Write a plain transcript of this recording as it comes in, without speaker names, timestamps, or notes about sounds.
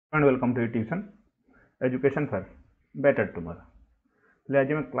and welcome to Etuson Education for Better Tomorrow.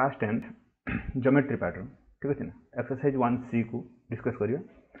 आज मैं class 10 geometry pattern ठीक अच्छे ना एक्सरसाइज 1C को डिस्कस करिए।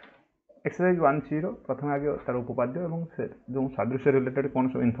 एक्सरसाइज 1C रो प्रथम आगे तार उपपाद्य और से जो सादृश्य रिलेटेड कौन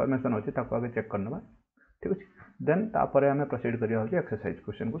सब इनफॉरमेशन अच्छे ताको आगे चेक करना ठीक अच्छे देन तापर आम प्रोसीड करिया एक्सरसाइज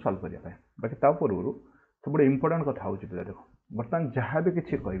क्वेश्चन को सॉल्व करने बाकी ता पूर्व सब इंपोर्टेंट कथा हो देखो बर्तमान जहाँ भी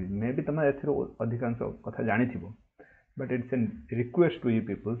किसी कह मे भी तुम अधिकांश कथा जानी but it's an request to you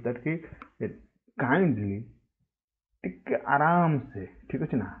people that कि काइंडली टिके आराम से ठीक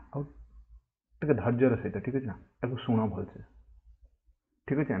अच्छे ना टे धैर्यर सहित ठीक अच्छे ना शुण भलसे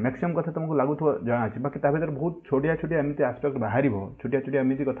ठीक अच्छे मैक्सिमम कथा तुमको लगुव जाना अच्छे बाकी भर बहुत छोटिया छोटिया एमती आस्पेक्ट बाहर छोटिया छोटिया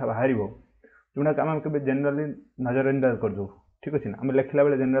एमती कथा बाहर जोटा आम के जेनराली नजरअंदाज करदे ठीक अच्छे ना आम लिखला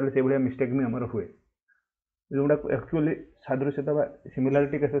बेले जेनराली से भाया मिस्टेक भी आमर हुए जोटा एक्चुअली सादृश्यता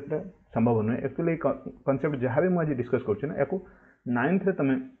सिमिलारिटी केसेस संभव नुहे एक्चुअली कनसेप्ट जहाँ भी मुझे डिस्कस करूँ या 9th रे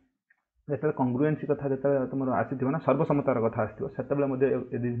तुम जो कंग्रुएंसी कथा जो तुम आसी ना सर्वसम्मतार कथा आसो से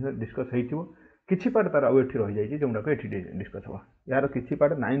जिन डिस्कस हो किसी पार्ट तार आउ रही जाए जोटा को ये डिस्कस हाँ यार किसी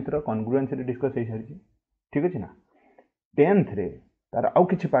पार्ट 9th कंग्रुएंसी डिस्कस हो सारी ठीक अच्छे ना 10th रे तार आउ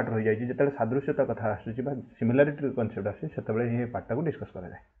किसी पार्ट रही जाए जो सादृश्यता कथा आसूँ सिमिलारिटी कनसेप्ट आसे से पार्टा को डिस्कस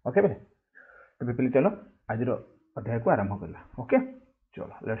कराए ओके बोले तो पिपिली चलो आज अध्याय को आरंभ करला ओके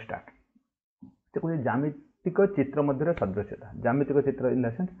चलो लेट्स स्टार्ट देखो ज्यामितिक चित्र मध्य सदृश्यता ज्यामितिक चित्र इन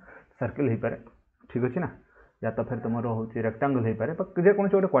द सेंस सर्किल हो पारे ठीक अच्छे ना या तो फिर तुम हूँ रेक्टांगल हो पारे जेको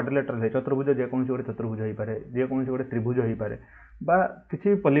गोटे क्वाड्रिलेटरल है चतुर्भुज जेको गोटे चतुर्भुज हो पारे जेको गोटे त्रिभुज हो पारे किसी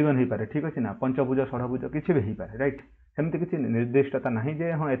भी पॉलीगन हो पारे ठीक अच्छे ना पंचभुज षड़भुज किसी भी हो पारे राइट सेमती किसी निर्दिष्टता नहीं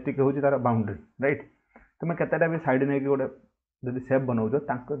जे हाँ एतिक हूँ तार बाउंड्री राइट तुम केतेटा भी साइड नहीं गोटे जदि सेप बनाऊच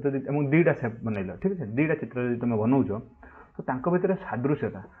जदि दुईटा सेप बनइल ठीक है दुईटा चित्र जब तुम बनाऊच तो भितर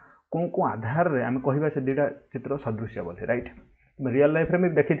सादृश्यता कौन कौन आधार में आम कह से दुईटा चित्र सदृश्य बोले राइट तुम रियल लाइफ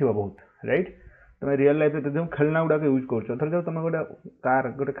में देखी बहुत राइट तुम रियल लाइफ में जो खेलना गुड़ाक यूज कर जो तुम गोटे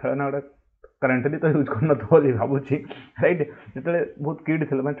कार गोटे खेलना गुड़ा करेन्टली तो यूज कर भावुँ राइट जो बहुत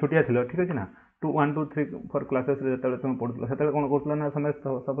किड थी मैं छोटिया थी ठीक अच्छे ना 1 2 3 4 क्लासेस जो तुम पढ़ुल से कौन कर ना समझ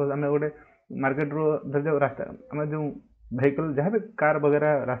सपोज आम गोटे मार्केट रो रास्ता आम जो वेहिकल जहाँ भी कार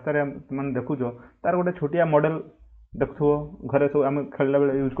वगैरह रास्तार मैंने देखुच तार गोटे छोटिया मॉडल देखु घरे सब आम खेलला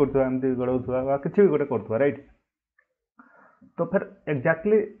बेले यूज करमती गड़ाऊा किसी भी गोटे कर राइट तो फिर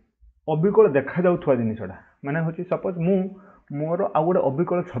एक्जाक्टली अबिकल देखा जाऊा जिनटा माने हूँ सपोज मोर आउ गोटे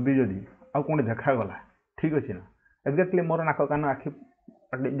अबिकल छवि जदि आउ कौन देखागला ठीक अच्छे ना एक्जाक्टली मोर नाक कान आखि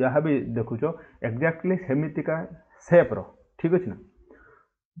जहाँ भी देखुच एक्जाक्टली सेमितिका सेप्र ठीक अच्छे ना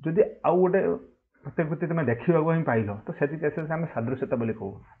जदि आउ गोटे प्रतिकृति तुम देखा ही पाइल तो से केसेस आम सादृश्यता बोली कहू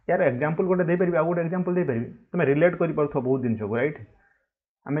यार एग्जाम्पल गोटे देपारि आउ गोटे एग्जाम्पल देपारि तुम रिलेट कर बहुत जिन को राइट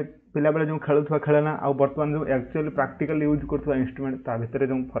आम पिला बेले जो खेलुवा खेलना आ बर्तमान जो एक्चुअली प्रैक्टिकल यूज कर इंस्ट्रूमेंट ता भितर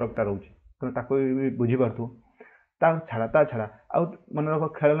जो फरकटा रोचे तुम ताको बुझीपार ता छाड़ा आउ मन रख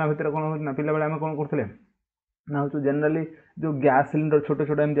खेलना भितर कौन हो पिला बेले आम कौन करते ना हूँ जेनराली जो गैस सिलिंडर छोट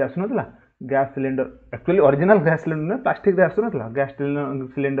छोट एमती आसुना gas cylinder actually original gas cylinder ना प्लास्टिक आसुना गैस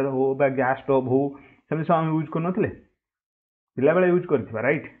सिलिंडर हो गैस स्टोव हो सेमती सब आम यूज कर पिला बेले यूज कर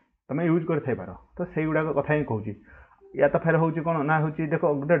राइट तुम यूज कर तो से गुड़ाक कथा ही कहूँ या तो फिर हूँ कौन ना हूँ देख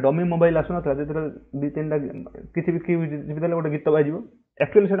गोटे डमी मोबाइल आसुना जो 2-3टा किसी भी गोटे गीत बाजो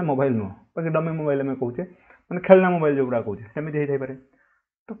एक्चुअली से मोबाइल नुह बाकी डमी मोबाइल आम कहे मैंने खेलना मोबाइल जो गुड़ा कहे सेमती हो पारे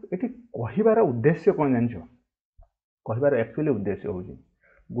तो ये कहबार उद्देश्य कौन जान कहबार एक्चुअली उद्देश्य हूँ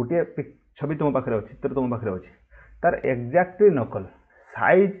गोटे छवि तुम पाखे अच्छी चित्र तुम पाखे अच्छी तार एक्जाक्टली नकल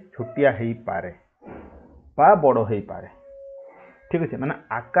साइज छोटिया हो पारे बा बड़ हो पारे ठीक अच्छे मैंने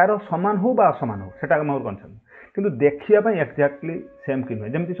आकार सामान हो बा असमान हो सेटा मोर कनसेप्ट किंतु देखापी एक्जाक्टली सेम कि नुहे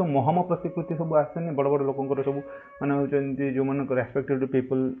जमी सब महम प्रतिकृति सब आसनी बड़ बड़ लोक सब मैंने हूँ जो मन रेस्पेक्टेड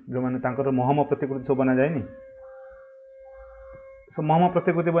पीपल जो मैंने महम प्रतिकृति सब बना जाए सब महम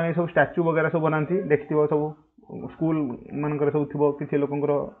प्रतिकृति बन सब स्टाच्यू वगैरह सब बनाती देखी सब स्कूल मानक सब थी किसी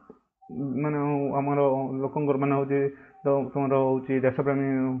लोकंर माने आमर लोकंर मान हूँ तो तुम हूँ देशप्रेमी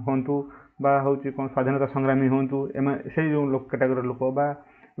हूँ बा हूँ कौन स्वाधीनता संग्रामी हूँ से जो लोक कैटेगोरी लोक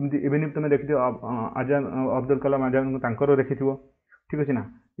एमती इवेन तुम देखी आजाद अब्दुल कलाम आजाद देखी ठीक अच्छे ना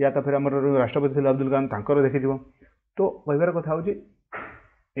या तो फिर आम राष्ट्रपति थे अब्दुल कलाम देखी तो कहबार कथा हूँ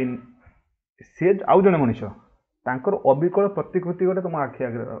सी आउ जड़े मनीष तांकर अबिकल प्रतिकृति गोटे तुम आखि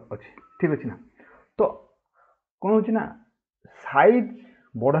आगे अच्छी ठीक अच्छे ना तो कौन हो ना साइज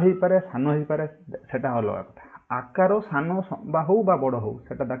बड़ हो पारे सान हो पारे सेटा अलग कथा आकार सान हो बड़ हो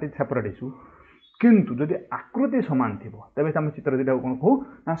सेटा दैट इज सेपरेट इश्यू किंतु जदि आकृति सामान थी तेज आम चित्र दुटा कौन कहू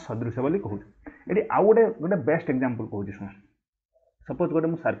ना सदृश्य बोली कहूँ ये आउ गोटे गोटे बेस्ट एग्जांपल कहूँ शुण सपोज गोटे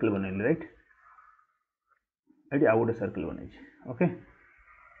मुझे सर्किल बनइली राइट ये आउ गोटे सर्किल बनई ओके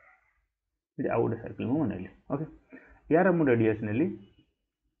ये आउ गोटे सर्कल मुझे बनैली ओके यार मुझे रेडियस नेली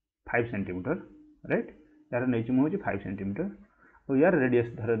 5 सेंटीमीटर राइट यार नहीं मुझे 5 सेंटीमीटर और यार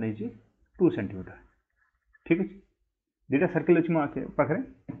रेडियस धर नहीं 2 सेंटीमीटर ठीक है दुटा सर्कल अच्छी मो पाखे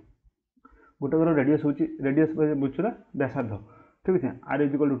गोटे धर रेडियस हूँ रेडियस बुझा व्यासार्ध ठीक है आर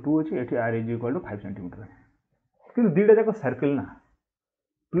इज इक्वल टू 2 अच्छी ये are is equal to 5 centimetre कि दुईटा जाक सर्कल ना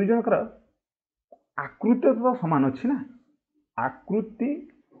दुई जनकर आकृति तो सामान अच्छी ना आकृति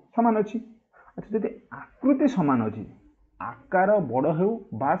सामान अच्छी अच्छा जब आकृति सामान अच्छी आकार बड़ हो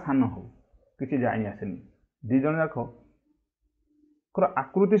बा सान हो किसी जानी आसेनी दीज जाक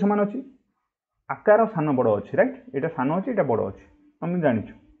आकृति सामान अच्छी आकार सान बड़ अच्छी राइट यहाँ सान अच्छी यहाँ बड़ अच्छी आम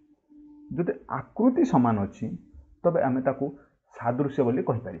जाचु जब आकृति सामान अच्छी तब आम सादृश्य बोली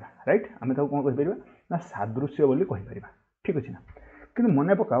कहीपर राइट आम कौन कहीपर ना सादृश्य बोली कहीपर ठीक अच्छे ना कि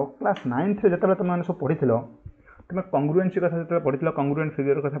मन पकाओ क्लास 9th जो तुम सब पढ़ी तुम कंग्रुएंसी कथा जो पढ़ी कंग्रुएंट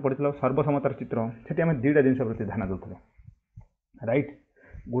फिगर कथा पढ़ी सर्वसमतार चित्र से आम दुईटा जिन प्रति ध्यान दूसरे राइट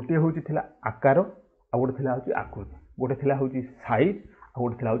गोटे हूँ आकार आ गोटे हूँ आकृति गोटे हूँ साइज आ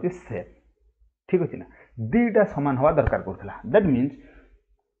गोटे हूँ सेप ठीक अच्छे ना दुईटा सामान हवा दरकार करूला दैट मीन्स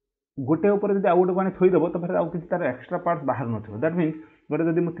गोटे उपर जब आउ गोटे थोदेव तो फिर आउ कि तार एक्सट्रा पार्ट बाहर न दैट मीन्स गोटे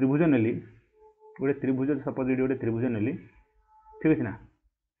जब मुझे त्रिभुज नेली गोटे त्रिभुज सपोज ये गोटे त्रिभुज नेली ठीक अच्छे ना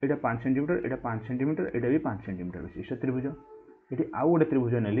यहाँ 5 सेंटीमीटर यहाँ 5 सेंटीमीटर यहाँ भी 5 सेंटीमीटर विशिष्ट त्रिभुज ये आउ गोटे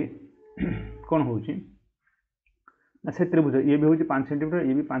त्रिभुज नेली कौन हो से त्रिभुज ये भी हूँ 5 सेंटीमीटर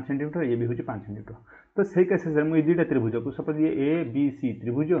ये भी 5 सेंटीमीटर ये भी हूँ 5 सेंटीमीटर तो से केसेस मुझे दुईटा त्रिभुज को सपोज ये ए बी सी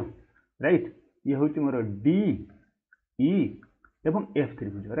त्रिभुज राइट ये हूँ मोर डी ई एवं एफ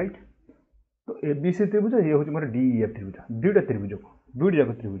त्रिभुज राइट तो ए बी सी त्रिभुज ये हूँ मोर डी ई एफ त्रिभुज दुईटा त्रिभुज को दुईट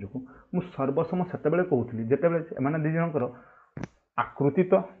जाक त्रिभुज को मुझ सर्वसम से कहूली जिते एम दुई जनकर आकृति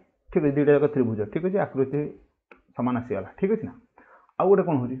तो ठीक है दुईटा जाक त्रिभुज ठीक अच्छे आकृति सामान आसीगला ठीक अच्छे ना आउ गोटे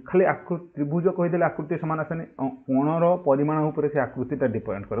कौन हो खाली आकृति त्रिभुज कहीदे आकृति सामान आसेनी कोणर परिमाण उपर से आकृतिटा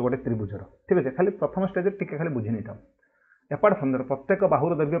डिपेंड करे गोटे त्रिभुजर ठीक अच्छे खाली प्रथम स्टेज टिके खाली बुझी नहीं था एपार्ट फ्रम दैट प्रत्येक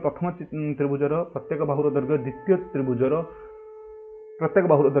बाहुर दैर्घ्य प्रथम त्रिभुजर प्रत्येक बाहुर दैर्घ्य द्वितीय त्रिभुजर प्रत्येक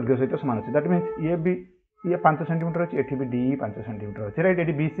बाहुर दैर्घ्य सहित सामान अच्छे दैट मीन्स ये भी ये 5 सेंटीमीटर अच्छी ये भी डी 5 सेंटीमीटर अच्छे राइट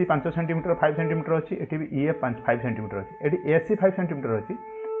ये बी सी 5 सेंटीमीटर 5 सेंटीमीटर अच्छी ये भी ई 5 सेंटीमीटर अच्छी ये ए सी 5 सेंटीमीटर अच्छी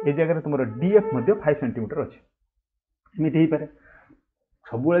ये जगह तुम डी एफ 5 सेंटीमीटर अच्छी एमती हो पाए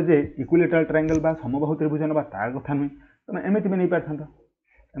सब जे इक्विलेटराल ट्रायंगल बा समबाहु त्रिभुज ना तार कथा नुहे तुम एमती भी नहीं पार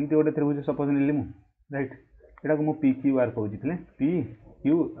एमती गोटे त्रिभुज सपोज नेली मु राइट यहाँ को पी क्यू आर कहते पी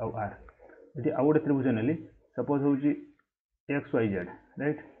क्यू आर ये आउ गोटे त्रिभुज नेली सपोज हूँ एक्स वाई जेड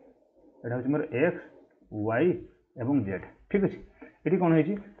राइट यहाँ हूँ मोर एक्स वाई एवं जेड ठीक अच्छे ये कौन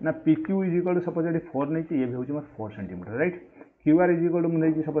है ना P Q is equal to suppose ये 4 नहीं ये भी हूँ मोर 4 centimetre right Q R is equal to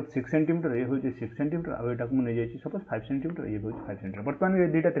मुझे सपोज 6 सेंटीमीटर ये हूँ 6 सेंटीमीटर और यहाँ मुझे नहीं सपोज 5 सेंटीमीटर ये भी 5 सेंटीमीटर बर्तमान ये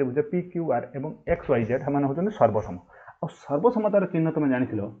दुईटा त्रिभुज पी क्यू आर एवं एक्स वाई जेड हम हूँ सर्वसम और सर्वसमतार चिन्ह तुम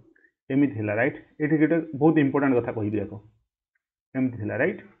जानी एमती राइट ये गोटे बहुत इंपोर्टाट कथा कह देख एमती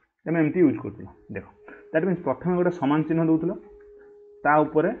राइट तुम एमती यूज कर देख दैट मीन्स प्रथम गोटे सामान चिन्ह दूल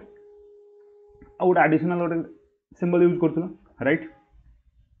तापर आ गोटे आडिशनाल गोटे सिंबल यूज कर राइट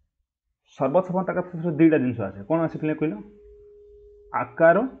सर्वसमता कथा दुईटा जिन आसे कौन आसी कहल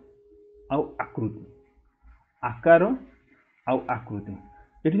आकार आकृति आकार आकृति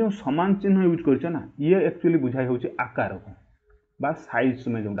ये जो सामान चिन्ह यूज कर ये एक्चुअली बुझाई हूँ आकार को बा साइज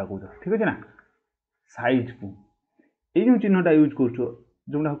तुम्हें जोटा कौच ठीक अच्छे ना साइज को ये जो चिन्हटा यूज कर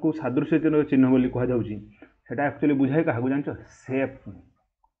जोटा को सादृश्य चिन्ह बोली कहुच्छा एक्चुअली बुझाए क्या जान सेप को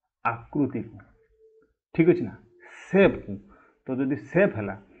आकृति को ठीक अच्छे ना सेप को तो जब सेप है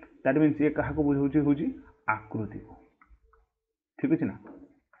दैट मीन्स ये क्या बुझे हूँ आकृति को ठीक अच्छे ना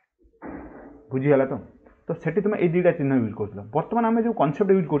बुझीगला तो सेठी तुम ये दुईटा चिन्ह यूज कर बर्तमान आम जो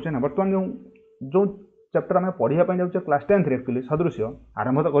कनसेप्ट यूज कर बर्तमान जो चैप्टर आम पढ़ाई जाऊँ क्लास 10 एक्चुअली सदृश्य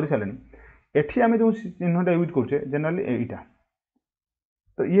आरंभ तो कर सारे एटी आम जो चिन्हटा यूज करुचे जेनराली यहाँ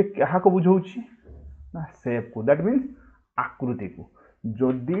तो ये क्या बुझाऊँ ना सेप को दैट मीन्स आकृति को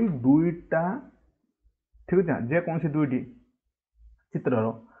जदि दुईटा ठीक अच्छे जेकोसी दुईटी चित्रर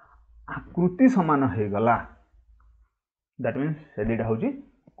आकृति सामान हो गला दैट मीन्स से दुईटा हूँ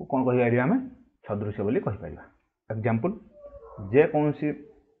कौन कह आम सदृश्य बोली कहीपर एग्जाम्पल जेकोसी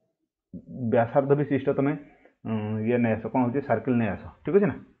व्यासार्ध विशिष्ट तुम ये नहीं आस कौन हो सर्किल नहीं आस ठीक अच्छे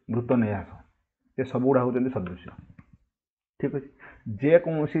ना वृत्त नहीं आस ये सब गुड़ा हूँ सदृश्य ठीक अच्छे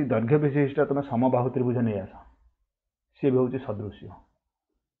जेकोसी दैर्घ्य विशिष्ट तुम समबाहु त्रिभुज नहीं आस सी भी हूँ सदृश्य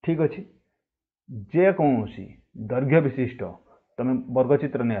ठीक अच्छे जेकोसी दैर्घ्य विशिष्ट तुम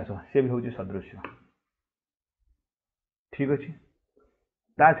वर्गचित्र नहीं आस सी भी हूँ सदृश्य ठीक अच्छे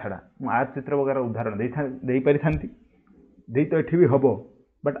ता छाड़ा आर्ट चित्र वगैरह उदाहरण दे पारि तो ये भी हम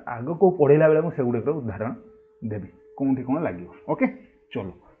बट आग को पढ़ेला बेले मुझे सेगुड़िक उदाहरण देवी कौटी कौन लगे। ओके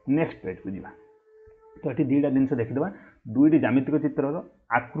चलो नेक्स्ट पेज को जी। तो ये दुईटा जिन देखीद दुईटी ज्यामितिक चित्र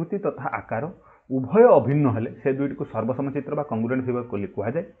आकृति तथा आकार उभय अभिन्न हेले से दुईटी को सर्वसम चित्र बा कंग्रुएंट फिगर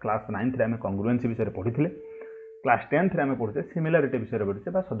कहुए। क्लास 9 रे आम कंग्रुएंसी विषय पढ़ी क्लास 10 रे आम पढ़ुचे सिमिलारिटी विषय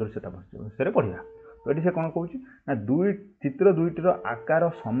पढ़ुचे बा सदृश्यता विषय पढ़ा। तो ये कौन कौन ना दुई चित्र दुईटर आकार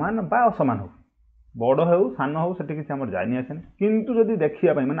सामान बा असमान हो बड़ हो सान हो से किसी आम जानी आसे किंतु जदि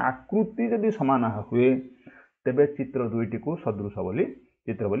देखापी माने आकृति जदि सामान हुए तेबे चित्र दुईटी को सदृश बोली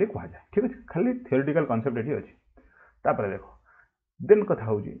चित्र बोली कहुए। ठीक अच्छे खाली थियोरेटिकल कॉन्सेप्ट ये अच्छी। तापर देखो देन कथा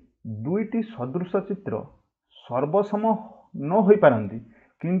हूँ दुईटी सदृश चित्र सर्वसम न हो पारती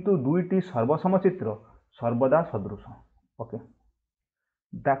किंतु दुईटी सर्वसम चित्र सर्वदा सदृश। ओके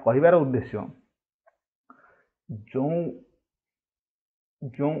ता कहिबार उद्देश्य जो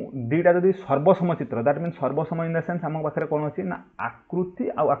जो दुईटा जदि सर्वसम चित्र that mean सर्वसम in the sense आम पाखे कौन अच्छी ना आकृति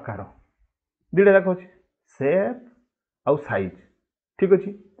आउ आकार दुईटा जाक अच्छी शेप आउ साइज। ठीक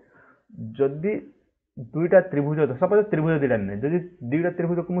अच्छे जदि दुईटा त्रिभुज सपोज त्रिभुज दुईटा नहीं जदि दुईटा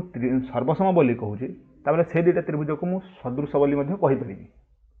त्रिभुज को मुझे सर्वसम बोली कहूँ से दुईटा त्रिभुज को मुझे सदृश बोली कहीपरि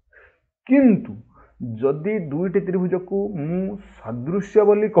किंतु जदि दुईटी त्रिभुज को मु सदृश्य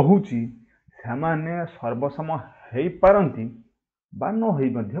बोली कहूँ से सर्वसम हो पारती बा न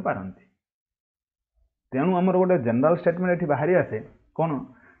हो पारती। तेणु आमर गोटे जनरल स्टेटमेंट ये बाहरी आसे कौन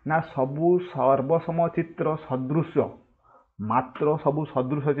ना सबू सर्वसम चित्र सदृश मात्र सबू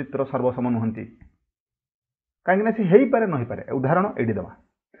सदृश चित्र सर्वसम नुहति कहीं सी हो पारे न हो पारे। उदाहरण ये दवा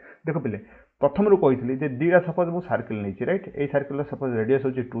देख पिले प्रथम रू कही दीटा सपोज मुझे सर्किल नहीं राइट ये सर्किल सपोज रेडियस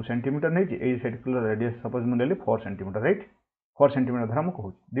होची 2 सेंटीमीटर नहीं ये सर्किल रेडियस सपोज मुझे 4 सेंटीमीटर राइट 4 सेंटीमीटर धर मुझे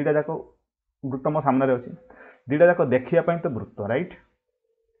कहूँ दीटा जाक वृत्त मो सामने अच्छी दीटा जाक देखापी तो वृत्त राइट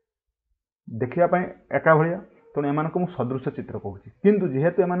देखापी एका भाया तेणु एम मुझे सदृश चित्र कहूँ किंतु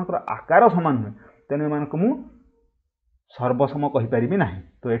जेहेतु एम आकार सामान हुए तेणु एम मुझे सर्वसम कहीपरि ना।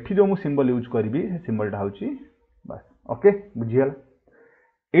 तो ये जो मुझे सिंबल यूज करी से सिंबलटा हूँ बस। ओके बुझीगला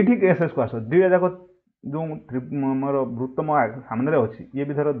ये केसेस को आस दुईटा जाक जो मोर वृत्त मो सामने अच्छी ये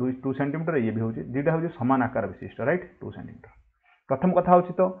भी धर 2 सेंटीमीटर ये भी हूँ दुईटा हूँ सामान आकार विशिष्ट राइट 2 सेंटीमीटर। प्रथम कथा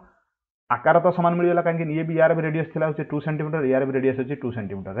हूँ तो आकार तो सामान मिलगला कहीं ये भी यार भी रेडियस था 2 सेंटीमीटर यार भी रेडियस अच्छी 2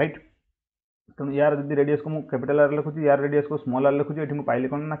 सेंटीमीटर राइट। तेणु यार जब रेडियस को मुझे कैपिटल आर लिखुची यार रेडियस को स्मॉल आर लिखुची ये पाइले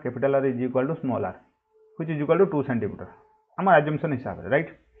कौन ना capital R is equal to small are which is equal to 2 centimetre आम एजम्पशन हिसाब से राइट।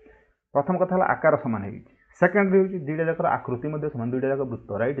 प्रथम कथा है आकार सामान है। सेकेंडरी हूँ दुईटा जाकर आकृति सामान दुईटा जाक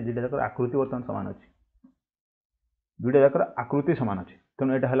वृत्त राइट दुईटा जाकर आकृति बर्तमान सामान अच्छी दुईटा जाकर आकृति सामान अच्छी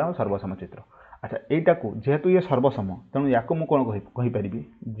तेणु यहाँ है सर्वसम चित्र। अच्छा यहीटा को जेहेतु ये सर्वसम तेणु या कौन कहीपरि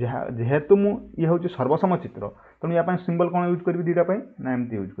जेहेतु ये हूँ सर्वसम चित्र तेणु या सिंबल कौन यूज करी दुईटा ना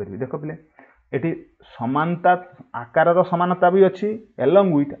एमती यूज करी। देख पिले ये समानता आकार समानता भी अच्छी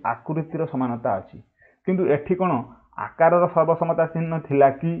एलंग विथ आकृतिर समानता अच्छी किंतु एठी कौन आकार सर्वसमता चिन्ह थिला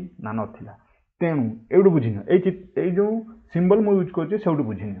कि ना नथिला तेणु एवढ बुझिन ये जो सिंबल मु यूज कर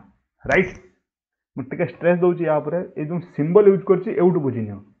बुझिन राइट। मुझे स्ट्रेस दूसरी ये जो सिंबल यूज कर बुझिन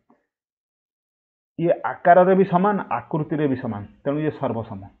ये आकार भी सामान आकृति भी सामान तेणु ये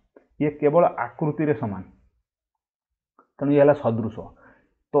सर्वसम ये केवल आकृति सामान तेणु ये सदृश।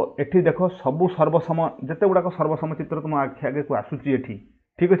 तो एठी देख सबू सर्वसम जिते गुड़ाक सर्वसम चित्र तुम आखि आगे को आसूची एठी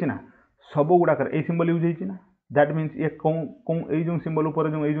ठीक अच्छे ना सब गुड़ाक ये सिंबल यूज होना दैट मीन्स ये कौन जो सिंबल उपर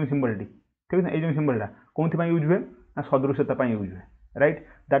जो ये सिंबलटी ठीक है ये सिंबलटा कौन यूज हुए ना सदृशता यूज हुए राइट।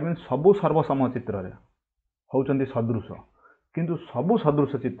 दैट मीन्स सबू सर्वसम चित्र होउचंदी सदृश किंतु सबू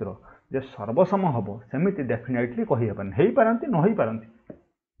सदृश चित्र जे सर्वसम हम सेमती डेफिनेटली कहीपरि हो पारती न हो पारती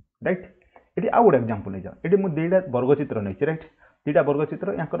राइट। ये आउ गोटे एग्जांपल नहीं जाओ ये मुझे दुईटा वर्गचित्र नहीं राइट दुईटा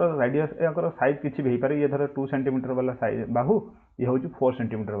वर्गचित्र या रेडियस या साइज किसी भी हो पारे ये धर 2 सेंटीमीटर वाला साइज बाहु ये हूँ 4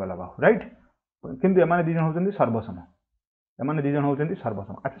 सेंटीमीटर वाला बाहु राइट किंतु एम दीज होती सर्वसम एम दीज होती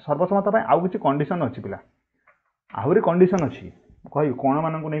सर्वसम। अच्छा सर्वसमता आउ किसी कंडीशन अच्छी पिला आहरी कंडीशन अच्छी कह कोण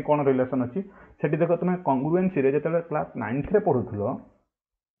मानक नहीं कौन रिलेसन अच्छी से देख तुम कंग्रुएंसी जो क्लास 9 पढ़ुल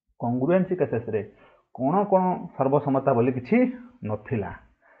कंग्रुएंसी केसेस रे कौन कौन सर्वसमता बोली किसी नथिला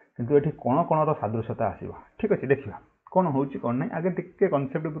किंतु ये कौन कौन सादृश्यता आसो ठीक अच्छे देखा कौन हो कौन ना आगे टिके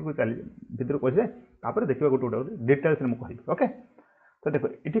कनसेप्ट उपरको चली भितर कहे तापर देखा गोटे गोटे डिटेल्स में कहि। ओके तो देखो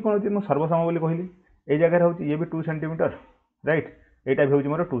ये कौन हो सर्वसम बोली कहली ये जगह हूँ ये भी 2 सेंटीमीटर राइट यहाँ भी हूँ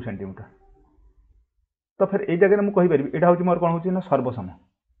मोर 2 सेंटीमीटर तो फिर ये जगह मुझे कहीपरि यहाँ हूँ मोर कौन हो सर्वसम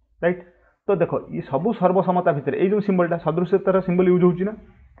राइट। तो देखो ये सब सर्वसमता भितर ये जो सिंबलटा सदृशतार सिंबल यूज होना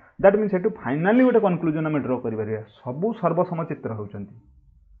दैट मीन्स ये फाइनाली गोटे कनक्लूजन आम ड्र कर सबू सर्वसम चित्र होती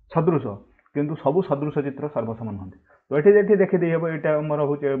सदृश किंतु सबू सदृश चित्र सर्वसम नुहति तो ये देखी दे हम यहाँ मोर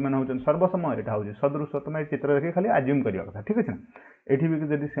हूँ मैंने हूँ सर्वसम यहाँ हूँ सदृश तुम चित्र देखिए खाली आज्यूम करवा कथा ठीक अच्छे ना ये भी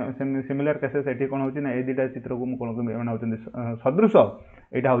जब सिमिलर केसेस ये कौन होना ये दुटा चित्र को कौन हूँ सदृश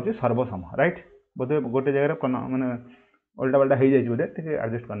यहाँ हूँ सर्वसम राइट बोधे गोटे जगह मैंने उल्टा पाल्टा हो जाए बोधे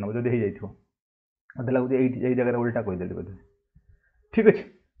एडजस्ट करना जब हो मत लगुच यही जगह उल्टा कहीदेली बोधे ठीक अच्छे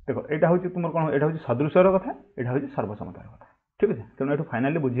देख यहाँ हूँ तुम कौन यहाँ हूँ सदृशर कथा यहाँ हूँ सर्वसमतार कथा ठीक है तेणु ये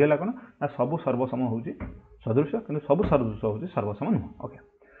फाइनाली बुझीगला कौन ना सब सर्वसम हूँ सदृश कि सब सदृश हूँ सर्वसम नुह ओके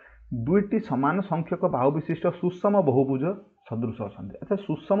दुईटी सामान संख्यक बाहु विशिष्ट सुषम बहुभुज सदृश अच्छा अच्छा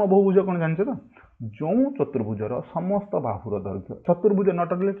सुषम बहुभुज कौन जानते तो जो चतुर्भुजर समस्त बाहुर दैर्घ्य चतुर्भुज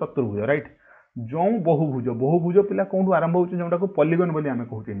नट ओनली चतुर्भुज राइट जो बहुभुज बहुभुज पिला कौन आरंभ हो जोटा पॉलीगन बोली आम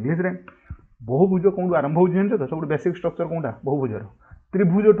कहते इंग्लीश रे बहुभुज कौन आरंभ हो जानते तो सब बेसिक स्ट्रक्चर कौटा बहुभुजर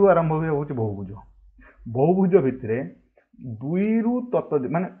त्रिभुज ठू आरंभ हो बहुभुज बहुभुज भितर दुईरु तत्व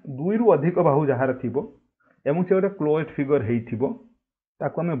माने दुईरु अधिक बाहु जार थी एवं से गोटे क्लोज फिगर होता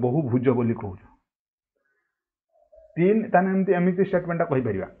आम बहुभुज बोली कहूँ तीन ताने एमती स्टेटमेंटा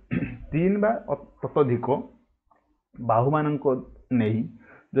कहीपर तीन बा ततोधिक बाहु मान नहीं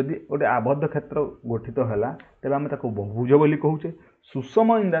जदि गोटे आबद्ध क्षेत्र गठित है तेज आम बहुभुज बोली कहूचे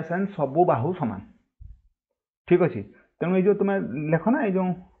सुषम इन द सेंस सबू बाहु सामान ठीक अच्छे तेणु ये तुम लेख ना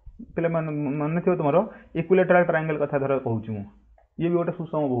ये पे मन थो तुम इक्विलेटराल ट्रायंगल कथा धर कहूँ ये भी गोटे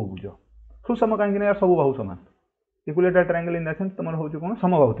सुषम बहुभुज सुषम कहीं यार सब बाहु सामान इक्विलेटराल ट्रायंगल इन द सेंस तुम हूँ कौन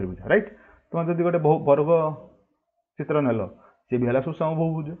समबाहु त्रिभुज राइट तुम जब गोटे वर्ग चित्र नेल सी भी है सुषम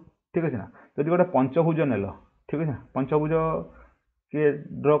बहुभुज ठीक अच्छे ना जब गोटे पंचभुज नेल ठीक अच्छे ना पंचभुज किए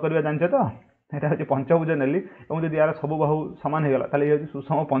ड्र करवा जानते तो यहाँ हूँ पंचभुज नेली और जब यार सब बाहु सामान हो गला ये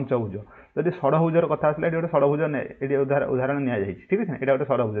सुषम पंचभुज जब षड़भुजर कथा आसला ये षड़भुज ये उदाहरण नि ठीक है यहाँ गोटे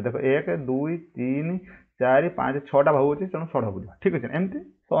षड़भुज देख 1 2 3 4 5 6टा बाहु अच्छे तेणु षड़भुज ठीक अच्छे एमती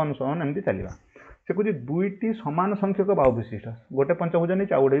सहन सहन एमती चलवा से कहे दुईटी सामान संख्यक बाहु विशिष्ट गोटे पंचभुज नहीं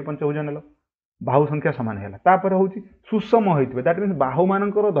गोटे भी पंचभुज नेल बाहु संख्या सामान है हूँ सुषम होते दैट मीन्स बाहु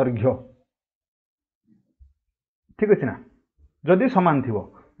मान दैर्घ्य ठीक अच्छे ना जदि सामान थी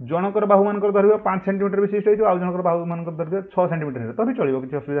जनकर बाहु मान दैर्घ्य 5 सेंटीमीटर विशिष्ट हो आउ जनकर बाहु मान दैर्घ्य 6 सेंटीमीटर तो भी चलो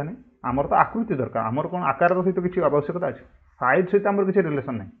किसी असुविधा नहीं आमर तो आकृति दरकार आमर कौन आकार सहित किसी आवश्यकता अच्छे साइज सहित आम किसी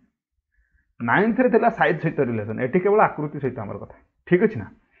रिलेसन नहीं 9th रे साइज सहित रिलेसन ये केवल आकृति सहित आमर कथा ठीक अच्छे ना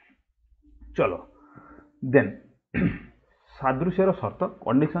चलो देन सादृश्यर शर्त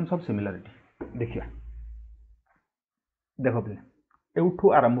कंडीशंस ऑफ सिमिलरिटी देखिए देख पे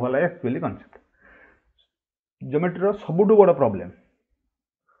एठू आरंभ होला एक्चुअली कॉन्सेप्ट ज्योमेट्री सबुठू बड़ प्रॉब्लम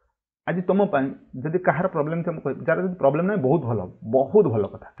आज तुम जदि कहार प्रॉब्लम जार प्रॉब्लम ना बहुत भल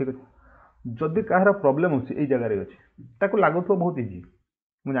कथा ठीक अच्छे जदि कहार प्रॉब्लम अच्छी जगार अच्छे लगुव बहुत इजी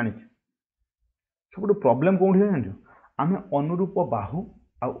मुझे जानी सब प्रॉब्लम कौन जान आम अनुरूप बाहु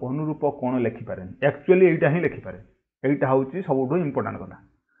आउ अनुरूप कोण लिखिपारे एक्चुअली यहाँ ही लिखिपारे यहाँ हूँ सब इंपोर्टाट कथा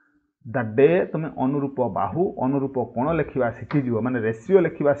द डे तुम अनुरूप बाहु अनुरूप कोण लिखा शिखीज माने रेसीओ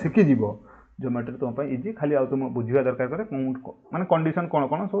लिखा शिखीज ज्योमेट्री तुम इजी खाली आ तुम बुझा दरकार करे माने कंडीशन कौन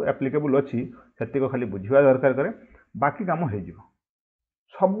कौन सब एप्लिकेबल अच्छी से खाली बुझा दरकार करे बाकी काम हो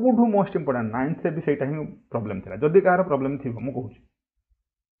सबुठू मोस्ट इंपोर्टाट 9th रे भी सहीटा ही प्रॉब्लम था जदि कहार प्रॉब्लम थी मुझे कहूँ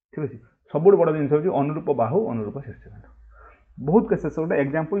ठीक अच्छे सबुठ बड़ जिन हूँ अनुरूप बाहु अनुरूप शीर्षखंड बहुत केसेस गोटे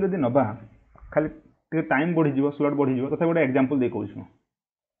एग्जांपल जदि नवा खाली टाइम बढ़ीज स्लॉट बढ़ीज तथा गोटे एग्जांपल दे कहूँ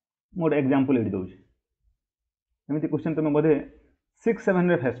गोटे एग्जांपल ये दूसरी एमती क्वेश्चन तुम बोधे 6 7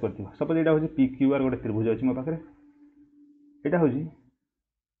 रे फेस कर सपोज यहाँ हूँ पी क्यू आर गोटे त्रिभुज अच्छी मो पाखे यहाँ हूँ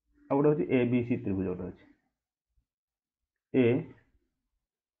गोटे हूँ ए बी सी त्रिभुज गोटे अच्छे ए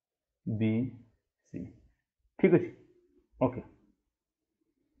बी सी ठीक अच्छे ओके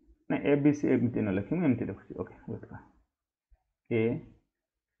ना ए बी सी एमती न लिखी एमती लिखुची ओके वेट कर ए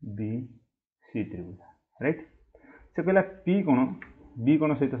बी सी त्रिभुज राइट से कहला पी कौन बी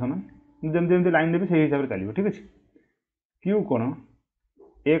कौन सहित सामान जमी जमी लाइन देवी से हिसाब से चलो ठीक अच्छे क्यू कौन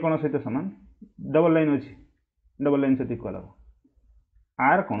ए कौन सहित सामान डबल लाइन अच्छी डबल लाइन सहित इक्वल हम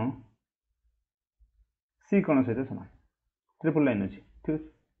आर कौन सी कौन सहित सामान ट्रिपल लाइन अच्छी ठीक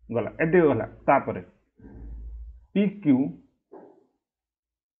अच्छे गला एटे गला तापर पी क्यू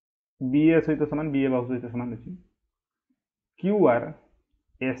बी ए सहित सामान बी ए बाहु सहित सामान अच्छी क्यू आर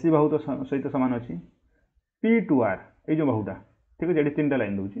ए सी बाहु सहित सामान अच्छी पी टू आर ये जो बाहुटा ठीक है ये 3टा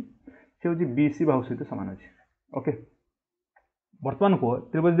लाइन दूसरी से हूँ बी सी बाहु सहित सामान अच्छे ओके बर्तमान कह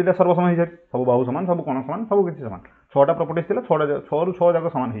त्रिभुज दुटा सर्वसम हो सारी सब बाहु सामान सब कोण सामान सब किसी सामान 6टा प्रॉपर्टीज थी 6 रु 6 जाक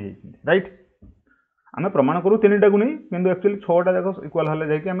सामान हो जाए राइट आम प्रमाण करूँ 3टा को नहीं कि एक्चुअली 6टा जाक इक्वाल हेल्ले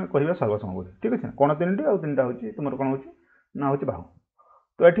जाकि कह सर्वसम बोली ठीक अच्छे कोण 3टी आउ 3टा हूँ तुम कौन हो ना हूँ बाहु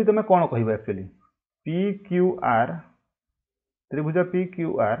तो ये तुम कौन कह एक्चुअली पी क्यू आर त्रिभुज पी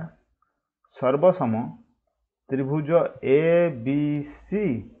क्यू आर सर्वसम त्रिभुज ए बी सी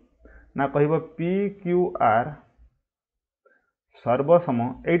ना कहब पी क्यू आर सर्वसम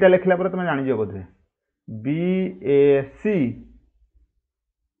एटा लिखला पर तुम जान बोधे बी ए सी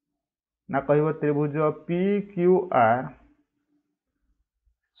ना कहब त्रिभुज पी क्यू आर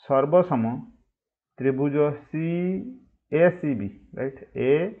सर्वसम त्रिभुज सी ए सी बी राइट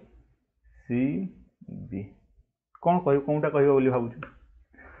ए सी बी कौन कह कौटा कह भावुँ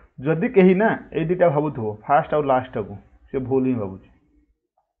जदि कहीं ना ये दुटा भावुव फास्ट और लास्ट को सी भूल ही भावुँ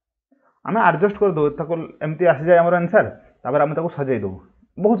आम आडजस्ट कर दो एमती आसी जाए आम आंसर तापर आम सजाई दो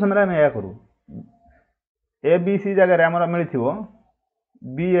बहुत समय आम या करूँ ए बी सी जगह आम मिली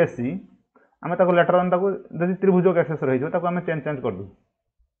बी ए सी आम लेटर ऑन जब त्रिभुज केसेस रही आम चेंज कर दो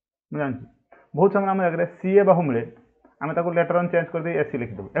मुझे बहुत समय आम जगह सी ए बाहु मिले आम लेटर ऑन चेंज कर ए सी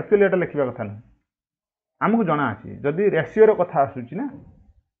लिखिदेव एक्चुअली एटा लिखा कथा नुह आमको जना अच्छी जदि रेसीओर कथा आसूँ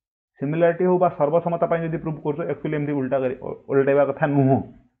सिमिलारिटी हो सर्वसमता जब प्रूव कर एक्चुअली एमती उल्टाइवा कथा नुह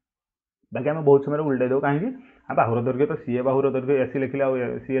बाकी आम बहुत समय उल्टाई देव कहीं बाहुर दैर्घ्य तो सी ए बाहुर दैर्घ्य एसी लिखले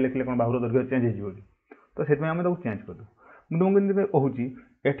सी ए लिखले कौन बाहुर दैर्घ्य चेंज हो तो से आम चेंज कर दो मुझे कहूँ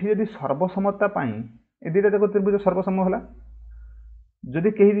एटी जदि सर्वसमता ए दुटा जाक त्रिभुज सर्वसम है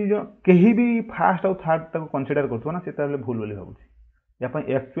जदि कहीं भी फास्ट और थर्ड तक कनसीडर कर से भूल बोली भावुँ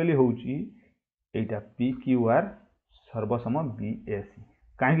एक्चुअली हूँ एटा पी क्यू आर सर्वसम बी ए सी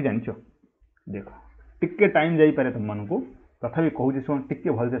कहीं जान देख टिके टाइम जापे तुमको तथा कहूँ शुण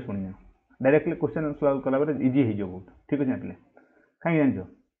टिके भलसे शुणी डायरेक्टली क्वेश्चन सल्व कला इजी हो बहुत ठीक अच्छे पे कहीं जान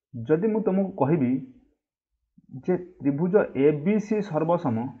जदि मुझे तुमको कहबी जे त्रिभुज ए बी सी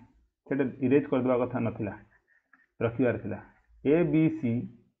सर्वसम से इरेज करदे कथा नाला रखार था ए बी सी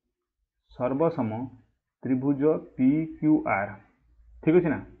सर्वसम त्रिभुज पी क्यू आर ठीक अच्छे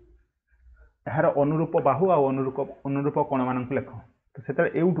ना यार अनुरूप बाहु आ अनुरूप कोण मान लेख तो से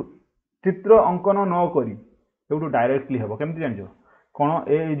चित्र अंकन न करी डायरेक्टली हम केमती जान कोण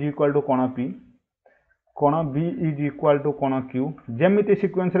ए इज इक्वाल टू कोण पी कोण बी इज इक्वाल टू कोण क्यू जमी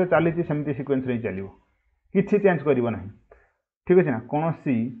सिक्वेन्स चली सेमती सिक्वेन्स चलो किसी चेंज करना ठीक अच्छे ना कोण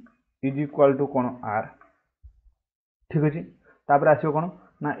सी इज इक्वाल टू कोण आर ठीक अच्छे तापर आसो कौन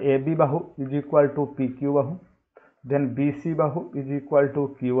ना A B Bahu is equal to P Q Bahu then B C Bahu is equal to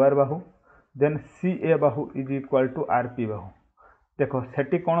Q R Bahu then C A Bahu is equal to R P बाहु देखो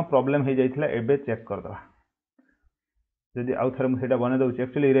सेटी कौन प्रॉब्लम हो जाइथिला एबे चेक करदवा जदि आउ थरे मुझे बने दूसरी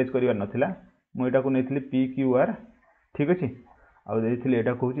एक्चुअली इरेज कर नाला मुझे नहीं पी क्यू आर ठीक अच्छे आउे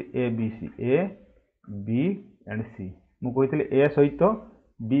यहाँ कहूँ A B C A B and सी मुझे ए सहित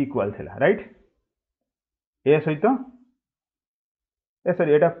बी इक्वाल थिला राइट ए सहित ए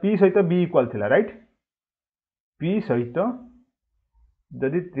सॉरी एटा पी सहित बी इक्वाल थिला राइट पी सहित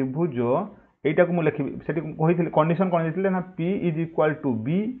जदि त्रिभुज एटा को लिखी से कही कंडीशन कौन देते ना P is equal to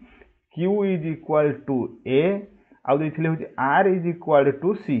be Q is equal to ए आउे हूँ are is equal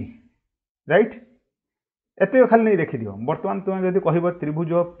to C right एत खाली नहीं देखी दियो बर्तमान तुम जब कह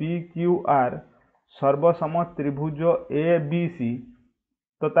त्रिभुज पी क्यू आर सर्वसम त्रिभुज ए बी सी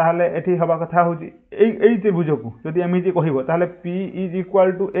तो ताहले एठी हवा कथा हूँ त्रिभुज को जदि एमती कह पी इज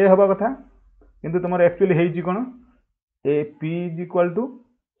इक्वाल टू ए हवा कथा किंतु तुम एक्चुअली हो कौन A P is equal to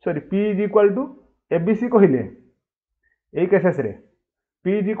sorry P is equal to A B C कहले यही केसेस रे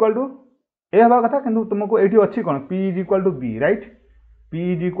पी इज इक्वाल टू ए हवा कथा किंतु तुमको ये अच्छी कौन P is equal to be right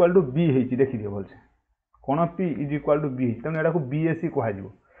P is equal to be है देखी दियो भलसे कौन P is equal to be तेणु यहाँ बी एस सी कह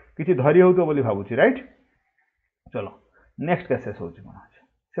कि धरी हो भावुँ राइट चलो नेक्स्ट केसेस हूँ कौन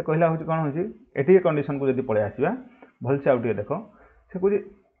से कहला हूँ कौन हो कंडीशन को जब पलि आसवा भलसे आउ देख से कह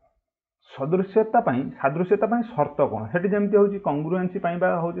सदृश्यता सादृश्यता शर्त कौन से जमी हूँ कंग्रुएंसी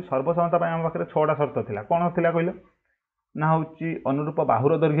हूँ सर्वसमता आम पाखे 6टा शर्त थी कौन थी कहल ना हूँ अनुरूप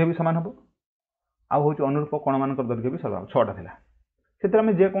बाहुर दैर्घ्य भी सामान हम आउ हूँ अनुरूप कोण मान दैर्घ्य भी सामान 6टा थी से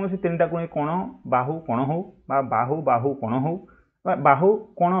आम जेकोसी 3टा को कोण हो बाहु बाहु कोण हो बाहु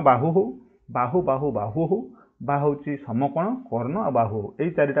कोण बाहु हो बाहु बाहु बाहु हो बा हूँ समकोण कर्ण आ बाहु हो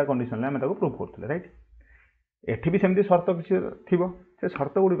यही 4टा कंडीशन आम प्रूव करें राइट एठी भी सेमती शर्त किसी थी से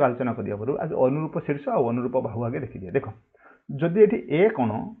शर्त गुड़िक आलोचना करिया पर आज अनुरूप शीर्ष और अनुरूप बाहु आगे देखी दिए देख जदि ये ए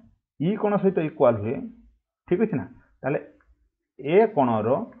कोण ई कोण सहित इक्वाल हुए ठीक अच्छे ना ताले ए कोणर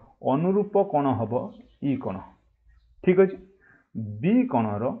अनुरूप कोण हम ई कोण ठीक अच्छे बी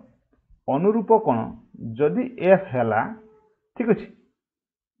कोणर अनुरूप कोण जदि एफ है ठीक अच्छे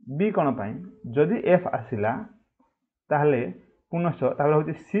बी कोण जदि एफ आसला ताहले पुनश्च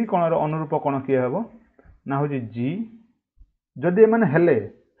हूँ सी कोणर अनुरूप कोण किए हम ना हूँ जी जदि एम हेले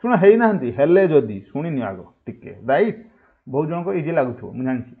शुण है ना हेले जदि शुणी आग टिके राइट बहुत जन को इजी लगुथ मुझे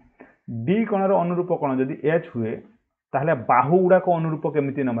जानी डी कोणर अनुरूप कोण जदि एच हुए ताहले बाहु गुड़ाक अनुरूप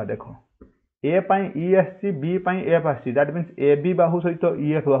केमिति नवा देख ए पाई ई आसी बी पाई एफ आसी दैट मीन्स ए बी बाहु सहित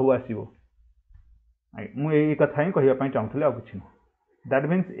ई एफ बाहु आसीबो मुझे कथा ही कहवाई चाहूँगी आउ कि दैट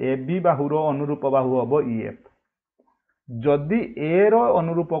मीन्स ए बी बाहुर अनुरूप बाहु हम ई एफ जदि ए रो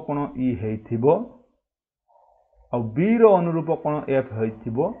अनुरूप कोण ई होइथिबो आ बी रो अनुरूप कोण एफ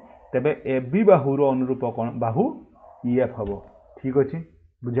होइथिबो तेबे ए बी बाहुर अनुरूप कोण बाहु ई एफ हम ठीक अच्छे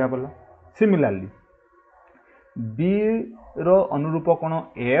बुझा पड़ा सिमिलारली बी रो अनुरूप कोण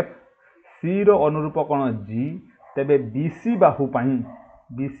एफ सी रो अनुरूप कोण जी तेबे बी सी बाहु पाई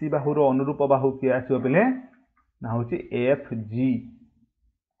बी सी बाहुर अनुरूप बाहु किए आसो पे ना हूँ एफ जी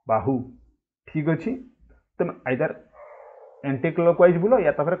बाहु ठीक अच्छे तुम आइदर एंटी क्लॉकवाइज बुल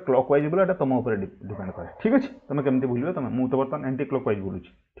या क्लॉकवाइज बुल ये तुम ऊपर डिपेंड करे ठीक अच्छे तुम केमती बुल तुम मुझे तो बर्तमान एंटी क्लॉकवाइज बुलूँ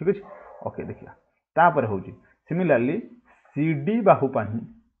ठीक अच्छे ओके देखिए तापर हूँ सिमिलारली सी डी बाहु पाई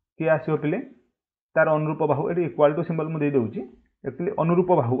किए आसो पे तार अनुरूप बाहु ये इक्वाल टू सिंबल मुझे देदे एक्चुअली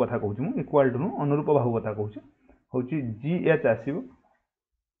अनुरूप बाहु कथा कहूँ इक्वाल टू नु अनुरूप बाहु कथा कहूँ हूँ जी एच आसो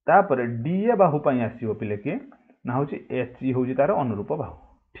तापर डी ए बाहु पाई आसो पे किए ना हूँ एच ई हूँ तार अनुरूप बाहु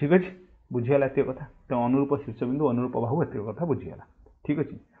ठीक अच्छे बुझीगला एत कथा तो अनुरूप शीर्षबिंदु अनुरूप बाहु एत कथा बुझीगला ठीक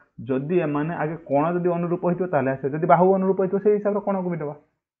अच्छे जदि एमाने आगे कोण जदि अनुरूप होता जदि बाहु अनुरूप हो से हिसाब से कोण को भी दबा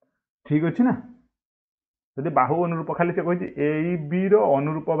ठीक अच्छे ना जदि बाहु अनुरूप खाली से कही ए बी रो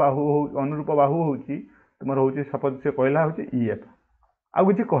अनुरूप बाहु हूँ तुम हूँ सपोज से कहला हूँ ई एफ आउ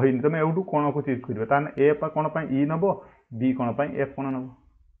किसी कहनी तुम एवटू कौन को चूज कर ए कौन ई नब बी कौन एफ कौन नब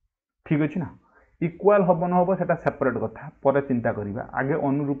ठीक अच्छे ना इक्वाल हम न हम से सेपरेट कथा पर चिंता करवा आगे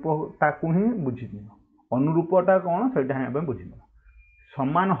अनुरूपता को ही बुझी अनुरूपटा कौन से बुझी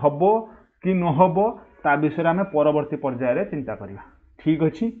सामान हम कि नहब ता विषय आम परवर्ती पर्यायर चिंता करवा ठीक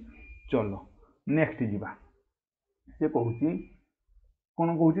अच्छे चलो नेक्स्ट जीवा से कहूँ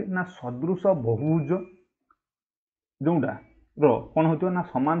कौन कहूँ ना सदृश बहुभुज जोटा कौन हो ना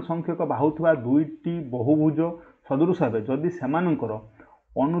सामान संख्यक बाहु थवा दुईटी बहुभुज सदृश हे जदि सेमानंकर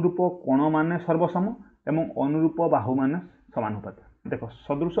अनुरूप कोण माने सर्वसम एवं अनुरूप बाहु माने समानुपात देख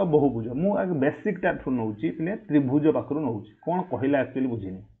सदृश बहुभुज मुझे बेसिकटा ठू नौ त्रिभुज पाखु नौ कौन कहला एक्चुअली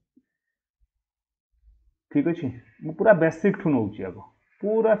बुझीनी ठीक अच्छे मु पूरा बेसिक ठू नौ आग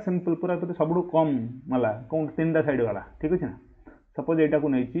पूरा सिंपल पूरा सब कम वाला कौन तीन टा साइड वाला ठीक अच्छे ना सपोज यहाँ को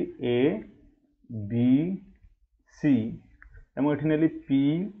नहीं ए बी सी एवं ये नेली पी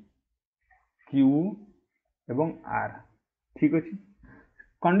क्यू एवं आर ठीक अच्छे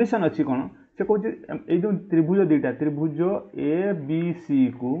कंडीशन अच्छी कौन से कहूँ ये जो त्रिभुज दुईटा त्रिभुज ए बी सी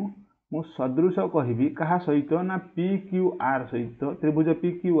को मु सदृश कहबी क्या सहित ना पी क्यू आर सहित त्रिभुज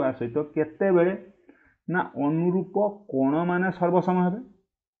पी क्यू आर सहित केते बेले ना अनुरूप कोण माने सर्वसम हे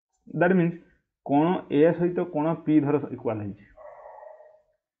दैट मीन्स कोण ए सहित कोण पी धर इक्वाल है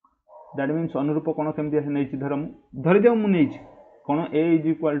दैट मीन्स अनुरूप कोण केमती नहीं धर धरी जाऊ मुझे कोण ए इज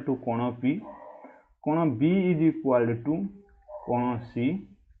इक्वाल टू कोण पी कोण बी इज इक्वाल टू कोण सी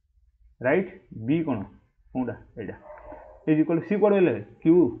राइट बी कोण कौटा यहाँ इज इक्वाल सी कौन बोले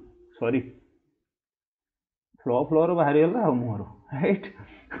क्यू सॉरी फ्लोर बाहर गला मुहर राइट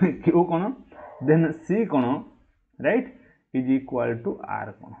क्यू कोण देन सी कोण right is equal to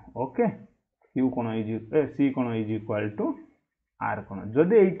are कोण ओके क्यू कोण इज सी कोण इज इक्वाल टू आर कोण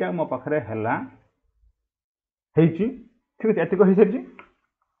जदि एटा मो पाखरे हला ठीक अच्छे एत कही सारी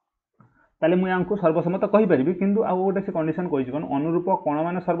ताले मुझे आपको सर्वसम तो कहीपरि किंतु आउ गोटे से कंडीशन कही कौन अनुरूप कोण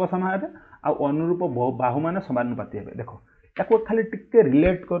मैंने सर्वसम हे आउ अनुरूप बाहु मैंने समानुपाती हे देख या खाली टिके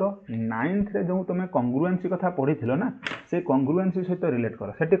रिलेट कर 9th रे जो तुम कंग्रुएंसी कथा पढ़ी ना से कंग्रुएंसी सहित रिलेट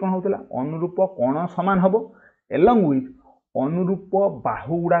कर से कौन होता अनुरूप कोण सामान हम एलंग विथ अनुरूप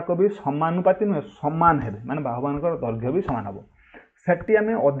बाहु गुड़ाक भी समानुपाती नुहे सामान हे माने बाहु मान दैर्घ्य भी सामान हम से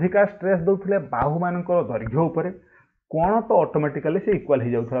आम अधिका स्ट्रेस दौले बाहु मान दैर्घ्य उपर कोण तो ऑटोमेटिकली से इक्वाल हो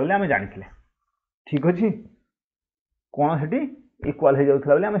जाता आम जानी ठीक अच्छे कोण से इक्वाल हो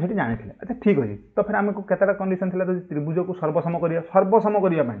जाता आम से जानी अच्छा ठीक अच्छे तो फिर आम केतटा कंडीशन थी त्रिभुज को सर्वसम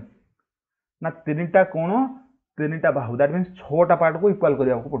करने ना तीनटा कोण तीनटा बाहु दैट मीन्स 6टा पार्ट को इक्वाल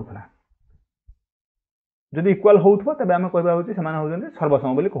करने को पड़ूला जदि इक्वाल होउथबो तबे आम कहबा होची समान होजन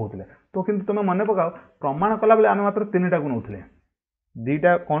सर्वसम बोली कहउतले तो किंतु तुम मन पकाओ प्रमाण कला बेले आम मात्र तीनटा को नउथले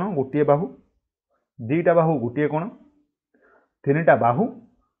दीटा कोण गोटे बाहु दीटा बाहु गोटे कोण तीनटा बाहु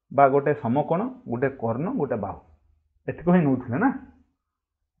बा गोटे समकोण गोटे कर्ण गोटे बाहु एतिक ही नउथले ना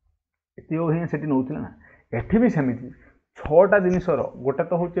एतिक ही सेठी नउथले ना एठी भी सेमिति 6टा जिनिसर गोटे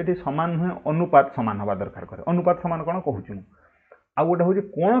तो होची एठी समान नुहे अनुपात समान हवा दरकार करे अनुपात समान कोण कहउची आ गोटे हूँ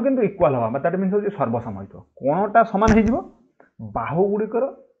कोण किंतु इक्वाल हवा दैट मीन्स हूँ सर्वसम हो कोणटा सामान हो बाहु गुड़िकर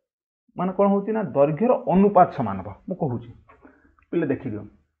मान कौन हो दैर्घ्यर अनुपात सामान हम मुझे कहूँ पे देखी दियो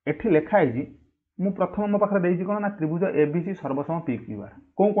एठी लिखाई मु प्रथम मो पाखे देइछि कोन ना त्रिभुज एबीसी सर्वसम पी क्यू आर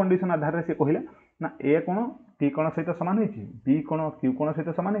को कंडीशन आधार रे से कहिला ना ए कोण पी कोण सहित समान होइछि बी कोण क्यू कोण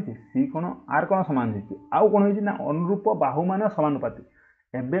सहित समान होइछि सी कोण आर कोण समान होइछि आउ कोण होइछि ना अनुरूप बाहु मान समानुपाती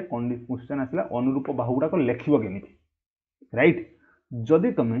एबे क्वेश्चन आसला अनुरूप बाहु गुडा को लेखिबो केमिति राइट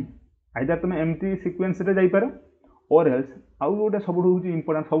जदि तुमे आइदर तुमे एमती सीक्वेंस रे जाई पारो और एल्स आउ गोटे सब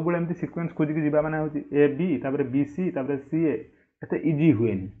इंपोर्टाट सब बेले एमती सीक्वेंस खोजिक जावा माने होछि ए बी तापर बी सी तापर सी एते इजी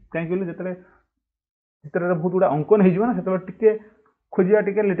हुएनी काहे कहले जतरे चित्र बहुत गुड़ा अंकन हो ना से टिके खोजा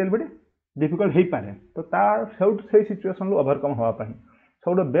टिके लिटिल बिट डिफिकल्ट हो पारे तो तार से सिचुएसन ओवरकम होगा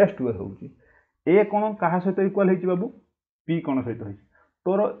सब बेस्ट वे हूँ ए कौन क्या सहित इक्वाल हो बाबू पी कौन सहित हो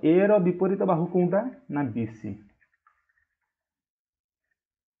तोर ए रो विपरीत बाहु कौटा ना बी सी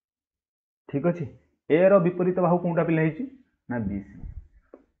ठीक अच्छे ए रो विपरीत बाहु कौटा पिला ना बी सी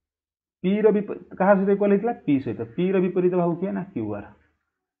पी रो क्या सहित इक्वाल होता पी सहित पी रो विपरीत बाहु किए ना Q R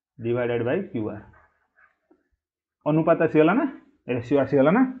divided by Q R अनुपात आसीगला ना रेशियो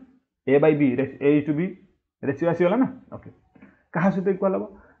आसीगला ना ए bye B A to be ratio आसीगला ना ओके क्या सहित इक्वाल हम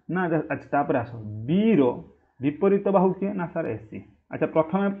ना अच्छा तापर आस बी रो विपरीत बाहु किए ना सर एस सी अच्छा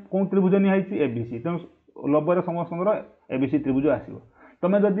प्रथम कौन त्रिभुज निहाई ए बी सी तेणु लबर समस्त ए बी सी त्रिभुज आसो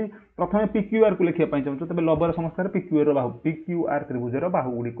तुम जदि प्रथम पी क्यू आर को लिखापी चाहूँ तेज लबर समस्त पी क्यू आर बाहु पी क्यू आर त्रिभुजर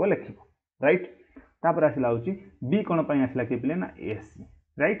बाहु गुड़िक लिख राइट तापर आसला हूँ बी कौन आसला किए पिले ना ए सी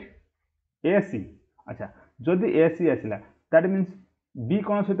राइट ए सी अच्छा जदि ए सी आसला दैट मीन्स बी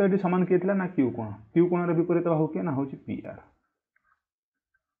कौन सहित ये सामान किए ना क्यू कोण विपरीत बाहु किए ना हूँ P R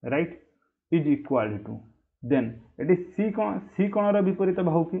right is equal to then ये सी कोण विपरीत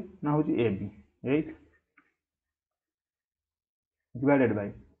बाहु किए ना हूँ A B right divided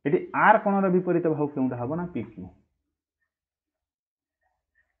by ये आर कोण विपरीत बाहु क्योंटा हम ना पी क्यू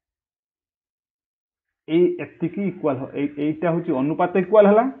एतिकी इक्वाल एटा हूँ अनुपात इक्वाल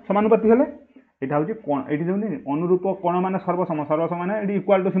है समानुपाती है यहाँ हूँ ये जो अनुरूप कोण मान सर्वसम सर्वसम ये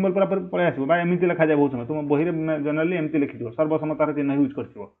इक्वाल टू सिंबल पूरा पलि आसो एमती लिखा जाए बहुत समय तुम बही जनरली एमती लिखि सर्वसमतार चिन्ह यूज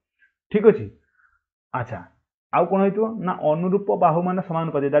कर ठीक अच्छे अच्छा आउ कौन हो ना अनुरूप बाहु मान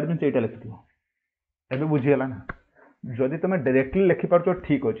समानुपाती दैट मीन्स यहाँ लिखि एबे बुझीगला ना जदि तुम डायरेक्टली लिखिपार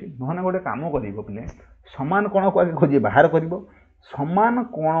ठीक अच्छे ना गोटे कम कर पे सामान कोण को आगे खोजी बाहर कर सामान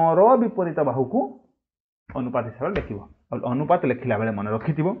कोणर विपरीत बाहु को अनुपात हिसाब से लिख अनुपात लिखला बेले मन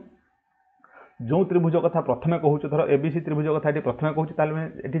रखि जो त्रिभुज कथा प्रथमे कहूँ धर एबीसी त्रिभुज कथा ये प्रथमे कहूँ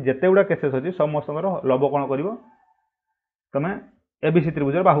ये जिते गुड़ा केसेस अच्छी समस्त लब कौन कर तुम एबीसी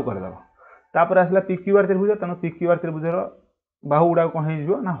त्रिभुजर बाहु करदेव तापर आसला पीक्यूआर त्रिभुज तेणु पीक्यूआर त्रिभुजर बाहु गुड़ा कौन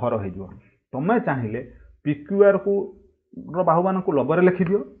हो ना हर हो तुम चाहिए पीक्यूआर को बाहु मान को लबर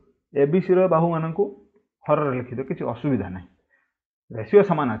लिखिद एबीसी बाहु मान को हर लिखिद किसी असुविधा ना रेशियो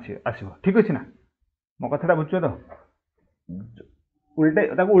सामान अच्छे आसो ठीक अच्छे ना मो कथा बुझ तो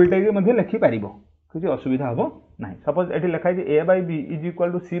उल्टे लिखिपार किसी असुविधा हम ना सपोज ये लिखाई ए bye B is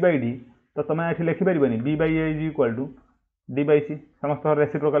equal to C bye D तो तुम ये लिखिपार B bye A is equal to D bye सी समस्त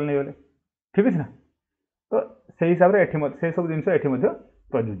रेसिप्रोकाल नहीं गले ठीक अच्छे ना तो से हिसाब से सब जिन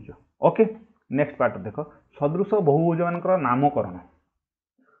प्रযোज्य ओके नेक्स्ट पार्ट देख सदृश बहुभुज मान नामकरण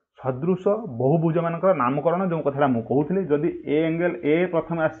सदृश बहुभुज मान नामकरण जो कथा मुझे कहूली जदि ए एंगल ए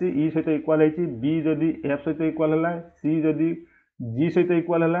प्रथम आसी ई सहित इक्वाल होती बी जदि एफ सहित इक्वाल है सी जदि जी सहित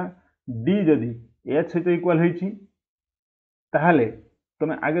इक्वाल है डी जदि एच सहित इक्वाल होती ताहले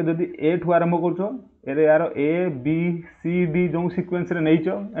तुम आगे जदि ए ठू आरंभ कर यार ए बी सी डी जो सिक्वेन्स नहीं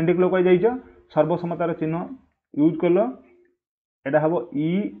एंटी क्लॉकवाइज जाइछ सर्वसमतार चिन्ह यूज कल एटा हम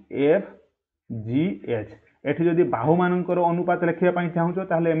ई एफ जी एच एठी जदि बाहु मानकर अनुपात लिखापी चाहूँ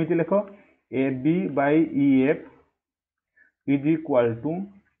ताहले एमती लिख A B bye E F is equal to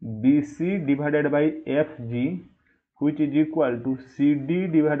B C divided by F G which is equal to CD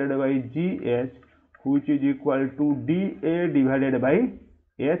divided by GH which is equal to DA divided by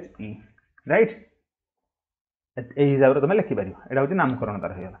HE right ए हिसाब से तुम लिखिपार यहाँ हूँ नामकरण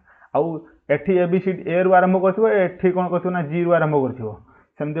तार होगा आउ eighty A B C ए रु आरंभ कर कौन कर ना जी रु आरंभ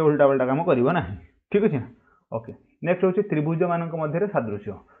करमती उल्टा उल्टा कम करना ठीक अच्छे ओके नेक्स्ट हूँ त्रिभुज मान मध्य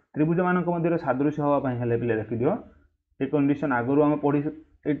सादृश्य त्रिभुज मान मध्य सादृश्य हाँपाई पे लिखिद ये कंडीशन आगु आम पढ़ी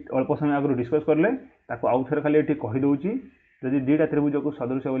अल्प समय आगु डिस्कस कले आउ थे खाली ये कहीदे जदि दुईटा त्रिभुज को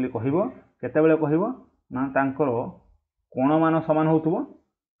सदृश बोली केतबेले ना तांकर कोण मान सामान हो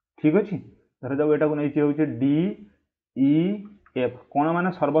ठीक अच्छे धर जाऊ यहाँ को नहीं हूँ डी ई एफ कोण मान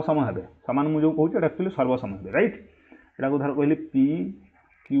सर्वसम हे सामान मुझे कहूँ एक्चुअली सर्वसम हे रईट यहाँ धर कहली पी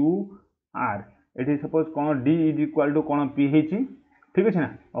क्यू आर ये सपोज कौन डी इज इक्वाल टू कौन पी है ठीक अच्छे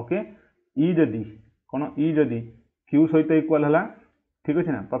ना ओके ई जदि कौन ई जदि क्यू सहित इक्वाल है ठीक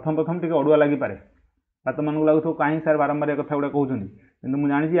अच्छे ना प्रथम प्रथम टे अड़ुआ लगिपे तुमको लगुव कहीं सार बारंबार कथा गुड़ा कहते हैं मुझे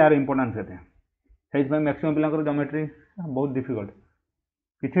जानी यार इंपोर्टान्स के से मैक्सिमम पिला ज्योमेट्री बहुत डिफिकल्ट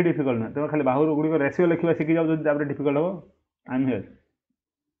किसी डिफिकल्ट ना तुम खाली बाहु गुड़िक रेसीओ लिखा शिखी जाओ डिफिकल्ट हम आई एम हियर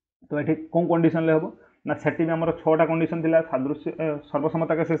तो ये कौन कंडीशन हम ना सेठी भी आम 6टा कंडीशन थी सादृश्य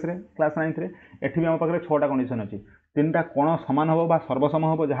सर्वसमता केसेस क्लास 9 रे एठी भी आम पाखे 6टा कंडीशन अच्छी 3टा कोण सामान हम बा सर्वसम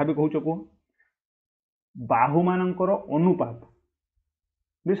हम जहाँ भी कहूँ कह बाहु मानकर अनुपात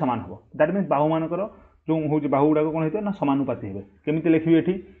भी सामान हम दैट मीन्स बाहु मानकर जो हूँ बाहु गुड़ाक कौन होता ना समानुपाती हे केमी लिखी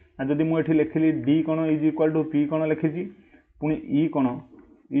ये जदि मुझे लिखिली डी कोण इज इक्वाल टू पी कोण लिखी पुणी ई कोण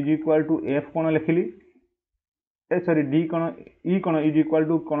इज इक्वाल टू एफ कोण लिखिली सॉरी डी कोण ई कोण इज इक्वाल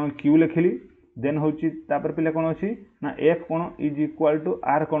टू कोण क्यू लिखिली देन हूँ तापर पिला कौन अच्छी ना एफ कोण इज इक्वाल टू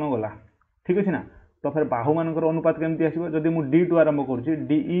आर कोण गला ठीक अच्छे ना तो फिर बाहु मानकर अनुपात केमती आसो जदि मुझे डी टू आरंभ करुँची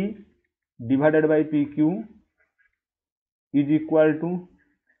DE divided by P Q is equal to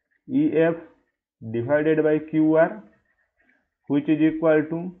E F divided by Q R which is equal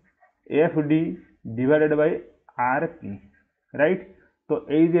to F D divided by R P right तो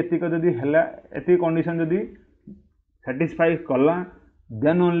एतिक जदि है एति कंडीशन जदि सैटिस्फाई कला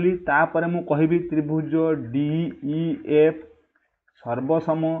देन ओनली तापर मु कहबी त्रिभुज डी ई एफ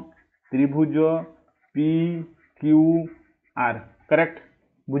सर्वसम त्रिभुज पी क्यू आर करेक्ट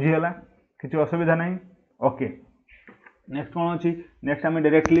बुझीगला किसी असुविधा नहीं ओके नेक्स्ट कौन अच्छी नेक्स्ट आम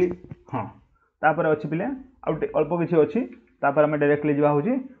डायरेक्टली हाँ तापर अच्छी पिले अल्प किसी अच्छी तापर आम डायरेक्टली जावा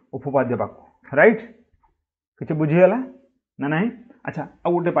हूँ उपपाद्य पाक राइट किसी बुझीगला ना नहीं अच्छा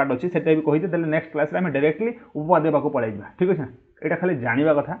आउ गोटे पार्ट अच्छी से भी कही नेक्स्ट क्लास आम डायरेक्टली उपपाद्य पाक पड़ाई ठीक अच्छे ना यहाँ खाली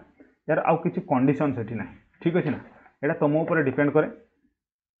जाना कथा यार आउ किसी कंडीशन से ना ठीक अच्छे ना यहाँ तुम उपर डिपेंड करे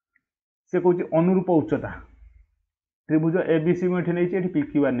से कौन अनुरूप उच्चता त्रिभुज ए बी सी मुझे नहीं पी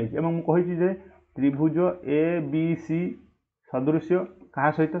क्यू आर नहीं मुझे त्रिभुज ए बी सी सदृश्य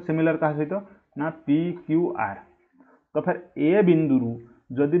क्या सहित सिमिलर क्या सहित ना पी क्यू आर तो फिर ए बिंदु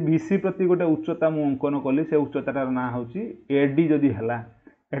जदि बी सी प्रति गोटे उच्चता मु अंकन कली से उच्चतार ना हूँ ए डी जदि है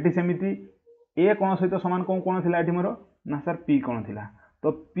ये सेमती ए कोण सहित सामान कौन कौन थी ये मोर ना सर पी कोण थी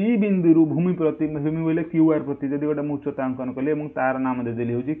तो पी बिंदु भूमि प्रति भूमि बोले क्यू आर प्रति जदि गोटे उच्चता अंकन कली तार नाम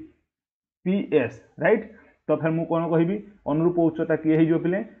देदेली हूँ पी एस राइट तो फिर मुझे कौन कहि अनुरूप उच्चता किए हो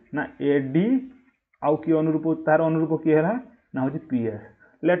पिले ना ए डी आउ कि अनुरूप तार अनुरूप किए है ना हूँ P S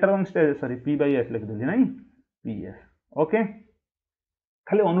later on stage sorry P by S लिखिदेली ना पी एस ओके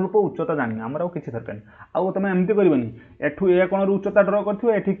खाली अनुरूप उच्चता जानी आमर किसी दरकार नहीं आउ तुम एमती करनी एठू ए कोण उच्चता ड्र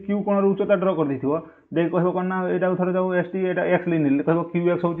कर क्यू कोण उच्चता ड्र कर दे कह कौन ना यहाँ थोड़ा जाऊ एस टी एक्स लिख कह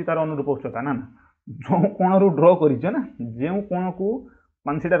क्यू एक्स हूँ तार अनुरूप उच्चता ना जो कोण ड्र कर जो कोण को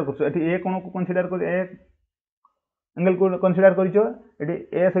कनसीडर कर ए कोण को कनसीडर कर एंगल को कनसीडर कर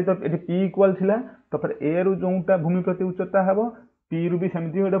ए सहित ये पी इक्वाल थिला तो फिर ए रु जोटा भूमि प्रति उच्चता हे पी रु भी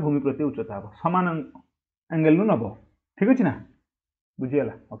सेमती गोटे भूमि प्रति उच्चता हे सामान एंगल रु नब ठीक अच्छे ना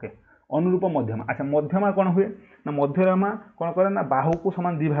बुझीगला ओके अनुरूप मध्यमा अच्छा मध्यमा कौन हुए ना मध्यमा कौन करे ना बाहु को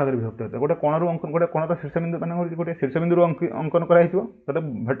सामान दि भाग विभक्त होता है गोटे कोणर अंकन गोटे कोणर शीर्षबिंदु मैंने गोटे शीर्षबिंदु अंकन कराई गोटे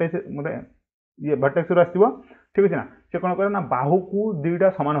भर्टेक्स गोटे ये भर्टेक्स आसो ठीक अच्छे ना से कौन करे ना बाहु को दुईटा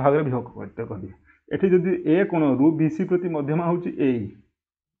सामान भाग में विभक्त कर दिए एठी जदि ए कोण रु बी सी प्रति मध्यमा हूँ ए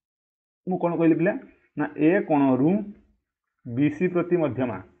मु कौन कहली पिला ना ए कोण रु बी सी प्रति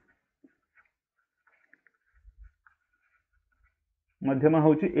मध्यमा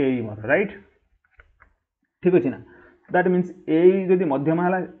हूँ ए मोर राइट ठीक अच्छे ना दैट मीन्स ए जदि मध्यमा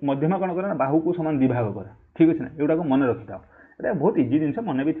है मध्यमा कौन करे ना बाहु को सामान दिभाग करे ठीक अच्छे ना एगुड़ा को मन रखी था ये बहुत इजी जिन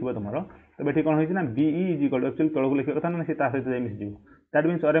मन भी थी तुम तो ये कौन होना बीई इज इक्वाल एक्चुअली तौक लिखा कथा ना ता सहित मिसिज दैट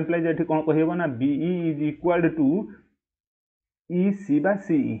मीन्स और एम्प्लाइज ये कौन कह ना बीई इज इक्वाल टू ई सी बा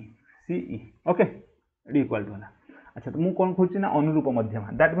सीई सीई ओके ये इक्वाल टू है अच्छा तो मुझे कौन खोजी ना अनुरूप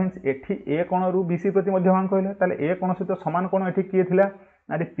मध्यमा दैट मीन्स एठी ए कोण रु बी सी प्रति मध्यमा कहले ताले ए कोण सहित सामान कोण एठी किए थिला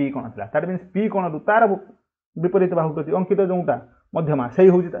ना ये पी कोण थिला दैट मीन्स पी कोण रु तार विपरीत बाहु प्रति अंकित जोटा मध्यमा से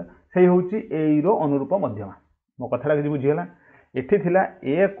हूँ ए रो अनुरूप मध्यमा मो कथा किसी बुझीगला एठी थिला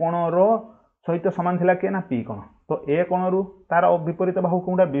ए कोण रो सहित सामान थिला किए ना पी कोण तो ए कोण रु तार विपरीत बाहु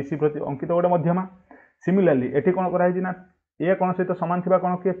कोणटा बी सी प्रति अंकित गोटे मध्यमा सिमिलरली एठी कोण कराई ना ए कोण सहित सामान थिबा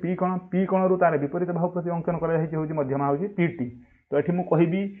कोण किए पी कोण रु तार विपरीत बाहु प्रति अंकन कराई मध्यमा हूँ पी टी तो ये मुझे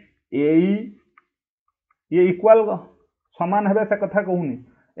कहबी ये इक्वाल सामान है से कथा कहूनी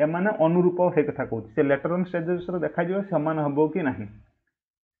एमाने अनुरूप से कथा कहूँ से लेटर ऑन स्टेजेस देखा सामान हम कि ना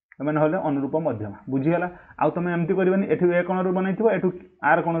एम ना अनुरूप मध्यमा बुझीगला आउ तुम एमती करनी एठू ए कोण रु बनई एठू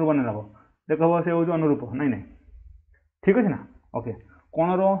आर कोण रु बन नब देख हम से हूँ अनुरूप नहीं नहीं ठीक अच्छे ना ओके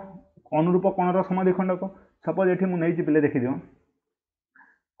कोणर अनुरूप कोणर समद्विखंडक सपोज ये मुझे पिले देखी दियो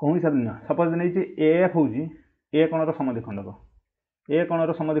कौन हिसाब दिन सपोज नहीं एफ हूँ ए कोणर समद्विखंडक ए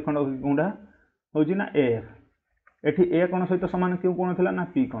कोणर समद्विखंडक कौटा हूँ ना एफ एठी ए कोण सहित सामान क्यों कोण थिला ना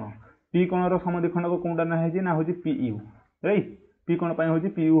पी कोण पी कोणर समद्विखंडक कोणटा ना है ना होची पी यू राइट पी कोण पई होची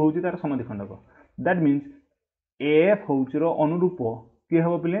पी यू होची तार समद्विखंडक दैट मीन्स एफ होची रो अनुरूप के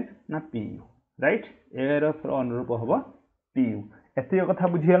हबो पिले ना पी यू राइट एफ रो अनुरूप हबो पी यू एति कथा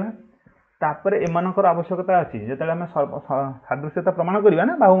बुझियला तापर एमानकर आवश्यकता अछि जेतले हम सादृश्यता प्रमाण करिवा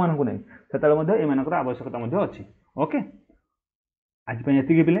ना बाहु मानकु नै सेतले मध्ये एमानकर आवश्यकता मध्ये अछि ओके आज पई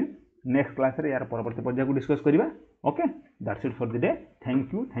एति के पिले नेक्स्ट क्लास रे यार परवर्ती पर्याय को discuss करिवा okay that's it for the day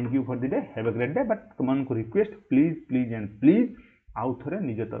thank you for the day have a great day but तुमन को रिक्वेस्ट प्लीज एंड प्लीज आउ थरे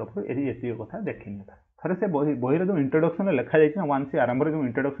निज तरफ एति एति कथा देखिनि थरे से बही रे जो इंट्रोडक्शन लिखा जाय छै वन से आरंभ रे जो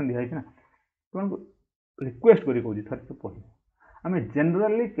इंट्रोडक्शन दिया छै ना तुमन को रिक्वेस्ट करी कहूँ थरे से पढ़ आम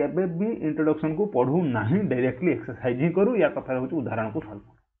जेनराली केबे भी इंट्रोडक्शन को पढ़ू ना डायरेक्टली एक्सरसाइज ही करूँ या कथा हूँ उदाहरण को सल्व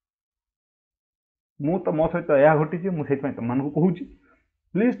तो मो सहित यह घटी मुझे तुम कहूँ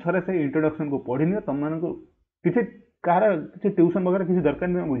प्लीज थरे से इंट्रोडक्शन को पढ़ी नि तुम मान किसी कहार किसी ट्यूशन वगैरह किसी दरकार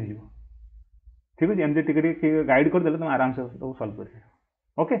नहीं बुझी ठीक है एमती टिके गाइड करदे तुम आराम से सल्व कर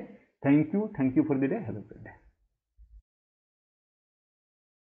okay thank you for the day have a good day.